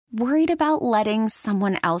Worried about letting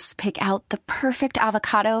someone else pick out the perfect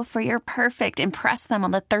avocado for your perfect impress them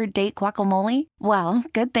on the third date guacamole? Well,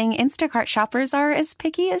 good thing Instacart shoppers are as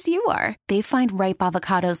picky as you are. They find ripe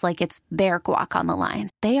avocados like it's their guac on the line.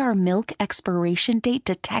 They are milk expiration date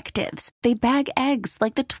detectives. They bag eggs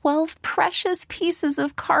like the 12 precious pieces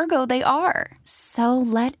of cargo they are. So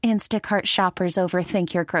let Instacart shoppers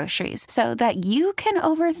overthink your groceries so that you can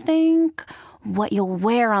overthink what you'll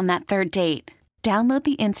wear on that third date. Download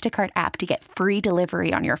the Instacart app to get free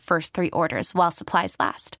delivery on your first 3 orders while supplies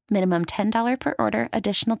last. Minimum $10 per order.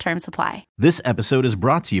 Additional terms apply. This episode is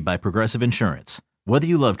brought to you by Progressive Insurance. Whether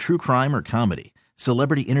you love true crime or comedy,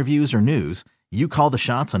 celebrity interviews or news, you call the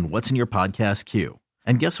shots on what's in your podcast queue.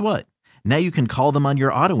 And guess what? Now you can call them on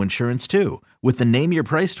your auto insurance too with the Name Your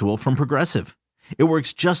Price tool from Progressive. It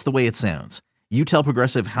works just the way it sounds. You tell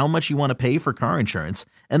Progressive how much you want to pay for car insurance,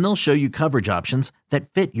 and they'll show you coverage options that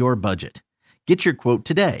fit your budget. Get your quote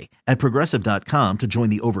today at Progressive.com to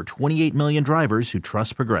join the over 28 million drivers who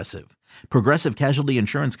trust Progressive. Progressive Casualty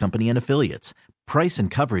Insurance Company and Affiliates. Price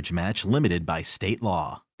and coverage match limited by state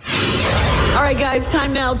law. All right, guys,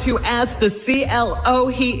 time now to ask the CLO.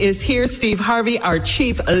 He is here, Steve Harvey, our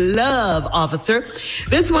Chief Love Officer.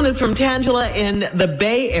 This one is from Tangela in the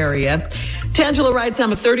Bay Area. Tangela writes,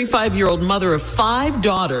 I'm a 35-year-old mother of 5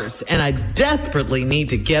 daughters, and I desperately need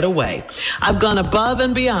to get away. I've gone above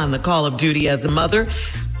and beyond the call of duty as a mother.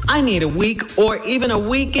 I need a week or even a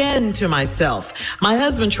weekend to myself. My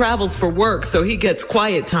husband travels for work, so he gets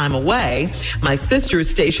quiet time away. My sister is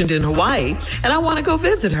stationed in Hawaii, and I want to go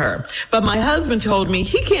visit her. But my husband told me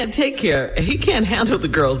he can't handle the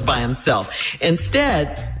girls by himself.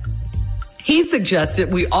 Instead, he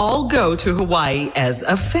suggested we all go to Hawaii as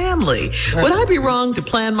a family. Would I be wrong to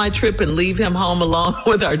plan my trip and leave him home alone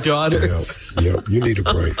with our daughters? Yeah, you need a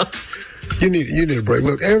break. You need a break.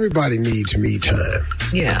 Look, everybody needs me time.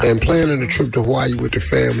 Yeah. And planning a trip to Hawaii with the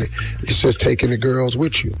family is just taking the girls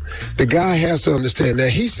with you. The guy has to understand that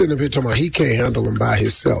he's sitting up here talking about he can't handle them by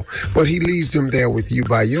himself, but he leaves them there with you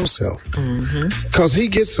by yourself. Because he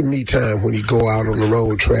gets some me time when he go out on the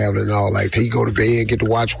road traveling and all like that. He go to bed, get to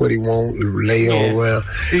watch what he want, lay all around.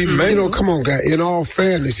 Come on, guy. In all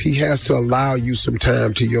fairness, he has to allow you some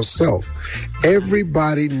time to yourself.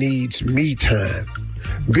 Everybody needs me time.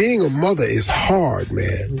 Being a mother is hard,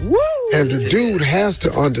 man. Woo! And the dude has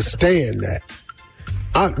to understand that.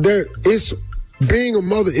 Being a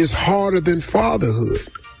mother is harder than fatherhood,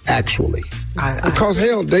 actually. Because,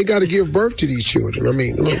 hell, they got to give birth to these children. I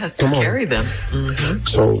mean, look, come on. Carry them.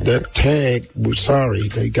 So that tag, we're sorry,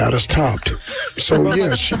 they got us topped. So,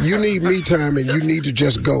 yes, you need me time and you need to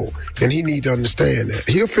just go. And he need to understand that.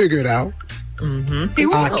 He'll figure it out. He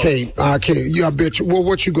will. I can't. I bet you. Well,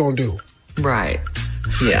 what you gonna do? Right.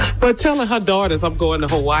 Yeah. But telling her daughters I'm going to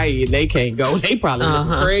Hawaii and they can't go, they probably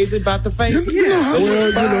look crazy about the face. Yeah.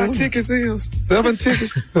 Well, 5 tickets is 7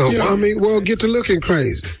 tickets. Get to looking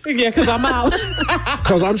crazy. Yeah, because I'm out.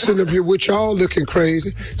 Because I'm sitting up here with y'all looking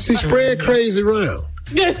crazy. See, spread crazy around.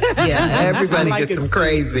 Yeah, everybody gets some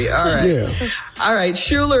crazy. All right. Yeah. All right.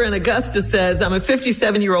 Schuler in Augusta says, I'm a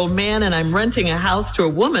 57-year-old man and I'm renting a house to a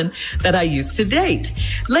woman that I used to date.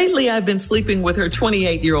 Lately, I've been sleeping with her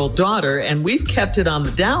 28-year-old daughter and we've kept it on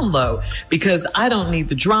the down low because I don't need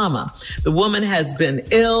the drama. The woman has been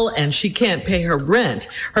ill and she can't pay her rent.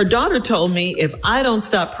 Her daughter told me if I don't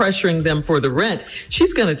stop pressuring them for the rent,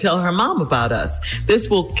 she's going to tell her mom about us. This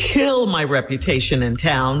will kill my reputation in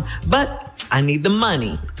town, but I need the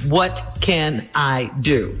money. What can I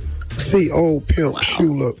do? See, old pimp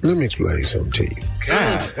Schuler, let me explain something to you.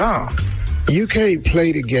 God. You can't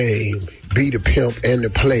play the game, be the pimp and the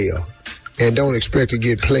player, and don't expect to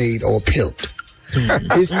get played or pimped.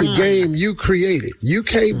 It's the game you created. You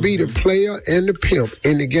can't be the player and the pimp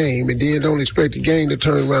in the game and then don't expect the game to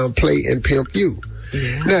turn around, play, and pimp you.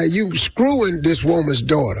 Yeah. Now, you screwing this woman's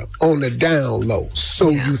daughter on the down low, so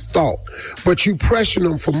you thought, but you pressuring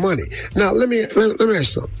them for money. Now, let me ask you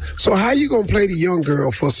something. So how you gonna play the young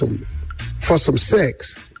girl for some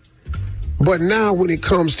sex, but now when it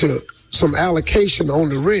comes to some allocation on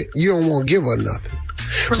the rent, you don't want to give her nothing?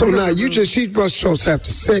 So now she's supposed to have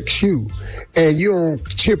to sex you, and you don't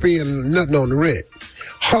chip in nothing on the rent.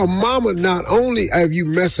 Her mama, not only have you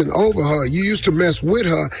messing over her, you used to mess with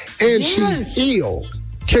her, and she's ill.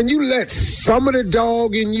 Can you let some of the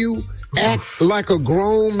dog in you act like a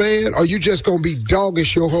grown man, or you just gonna be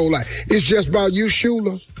doggish your whole life? It's just about you,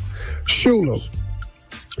 Schuler.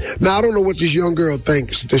 Now, I don't know what this young girl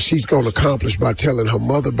thinks that she's gonna accomplish by telling her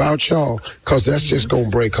mother about y'all, because that's just gonna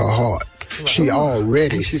break her heart. She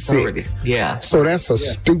already sick. Yeah. So that's a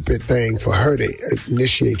stupid thing for her to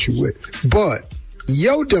initiate you with. But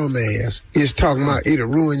Your dumb ass is talking about it'll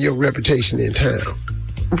ruin your reputation in town.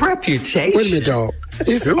 Reputation? Wait a minute, dog.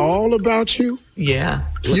 It's all about you? Yeah.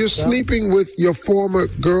 You're sleeping with your former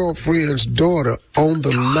girlfriend's daughter on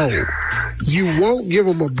the low. You won't give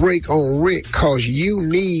them a break on rent because you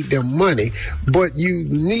need the money, but you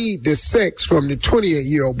need the sex from the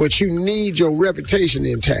 28-year-old, but you need your reputation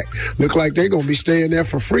intact. Look like they're going to be staying there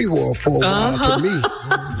for free for a while to me.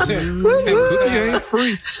 Pussy ain't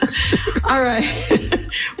free. All right.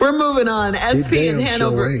 We're moving on. SP in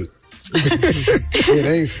Hanover. Sure ain't. It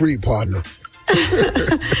ain't free, partner.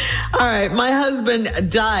 All right. My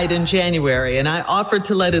husband died in January, and I offered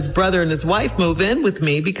to let his brother and his wife move in with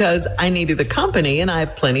me because I needed the company and I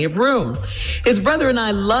have plenty of room. His brother and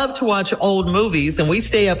I love to watch old movies, and we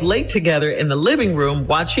stay up late together in the living room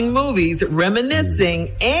watching movies, reminiscing,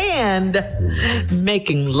 and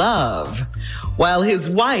making love while his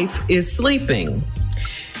wife is sleeping.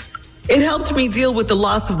 It helped me deal with the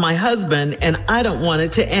loss of my husband, and I don't want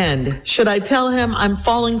it to end. Should I tell him I'm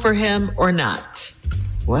falling for him or not?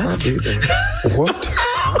 What? I did that. What?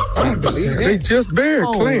 I believe they just buried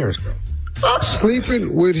Clarence.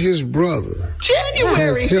 Sleeping with his brother January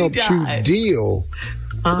has he helped you died. deal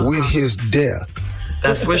with his death.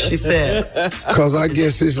 That's what she said. Because I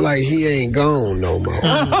guess it's like he ain't gone no more.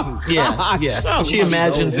 Yeah. She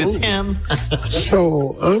imagines it's him.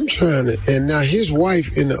 So I'm trying to, and now his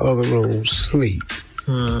wife in the other room sleep.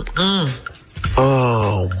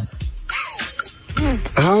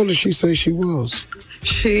 How old did she say she was?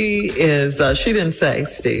 She is, she didn't say,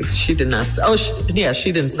 Steve. She did not say. Oh,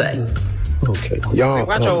 she didn't say. Okay. Y'all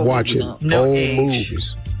are watching old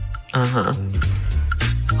movies.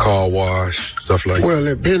 Car wash, stuff like that. Well,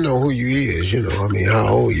 it depends on who you is, you know. I mean, how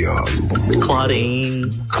old y'all? Claudine.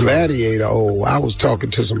 Gladiator. Oh, I was talking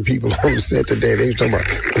to some people on the set today. They were talking about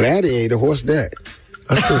Gladiator. What's that?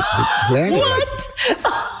 I said, Gladiator.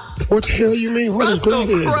 What? What the hell you mean? What is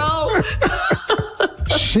Gladiator? Crowe.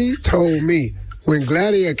 She told me when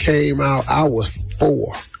Gladiator came out, I was 4.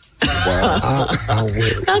 Wow. I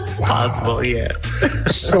went, That's possible, yeah.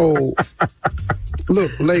 So,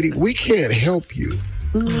 look, lady, we can't help you.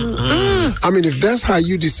 I mean, if that's how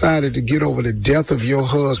you decided to get over the death of your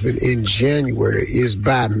husband in January, is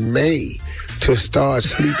by May to start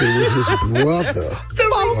sleeping with his brother. 3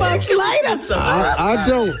 months later. I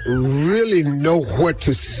don't really know what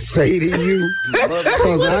to say to you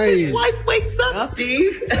because I ain't. His wife wakes up,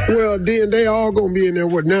 Steve. Well, then they all gonna be in there.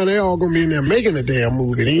 Now they all gonna be in there making a damn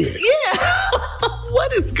movie then. Yeah.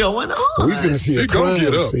 What is going on? We finna see a They gonna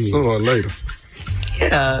crime get up scene. sooner or later.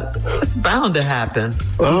 Yeah, it's bound to happen.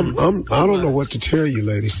 I don't know what to tell you,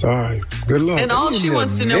 lady. Sorry. Good luck. And all she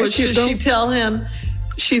wants to know is, should she tell him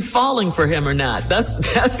she's falling for him or not? That's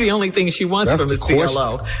the only thing she wants from his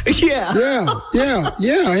CLO. Yeah. Hell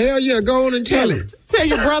yeah. Go on and tell him. Tell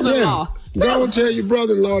your brother-in-law. Go and tell your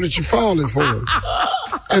brother-in-law that you're falling for him.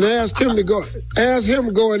 And ask him to go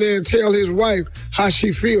in there and tell his wife how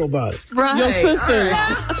she feel about it. Right. Your sister.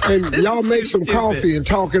 And y'all make some coffee and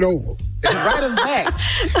talk it over. Write us back.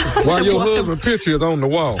 While your husband's picture is on the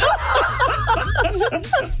wall.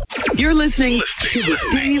 You're listening to the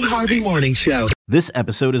Steve Harvey Morning Show. This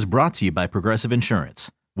episode is brought to you by Progressive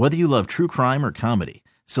Insurance. Whether you love true crime or comedy,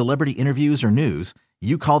 celebrity interviews or news,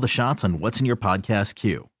 you call the shots on what's in your podcast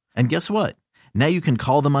queue. And guess what? Now you can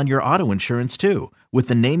call them on your auto insurance too with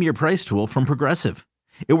the Name Your Price tool from Progressive.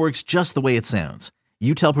 It works just the way it sounds.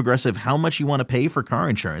 You tell Progressive how much you want to pay for car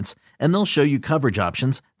insurance, and they'll show you coverage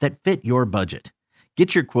options that fit your budget.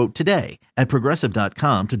 Get your quote today at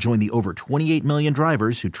Progressive.com to join the over 28 million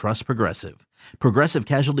drivers who trust Progressive. Progressive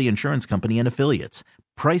Casualty Insurance Company and Affiliates.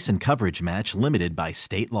 Price and coverage match limited by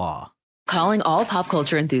state law. Calling all pop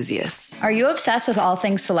culture enthusiasts. Are you obsessed with all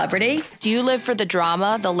things celebrity? Do you live for the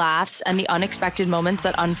drama, the laughs, and the unexpected moments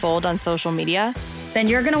that unfold on social media? Then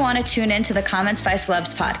you're going to want to tune in to the Comments by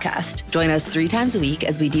Celebs podcast. Join us 3 times a week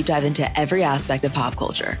as we deep dive into every aspect of pop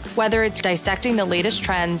culture. Whether it's dissecting the latest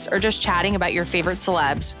trends or just chatting about your favorite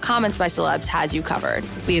celebs, Comments by Celebs has you covered.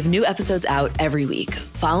 We have new episodes out every week.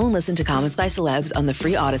 Follow and listen to Comments by Celebs on the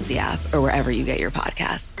free Odyssey app or wherever you get your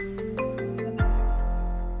podcasts.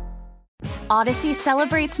 Odyssey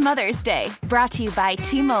celebrates Mother's Day, brought to you by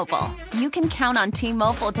T-Mobile. You can count on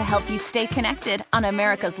T-Mobile to help you stay connected on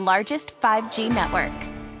America's largest 5G network.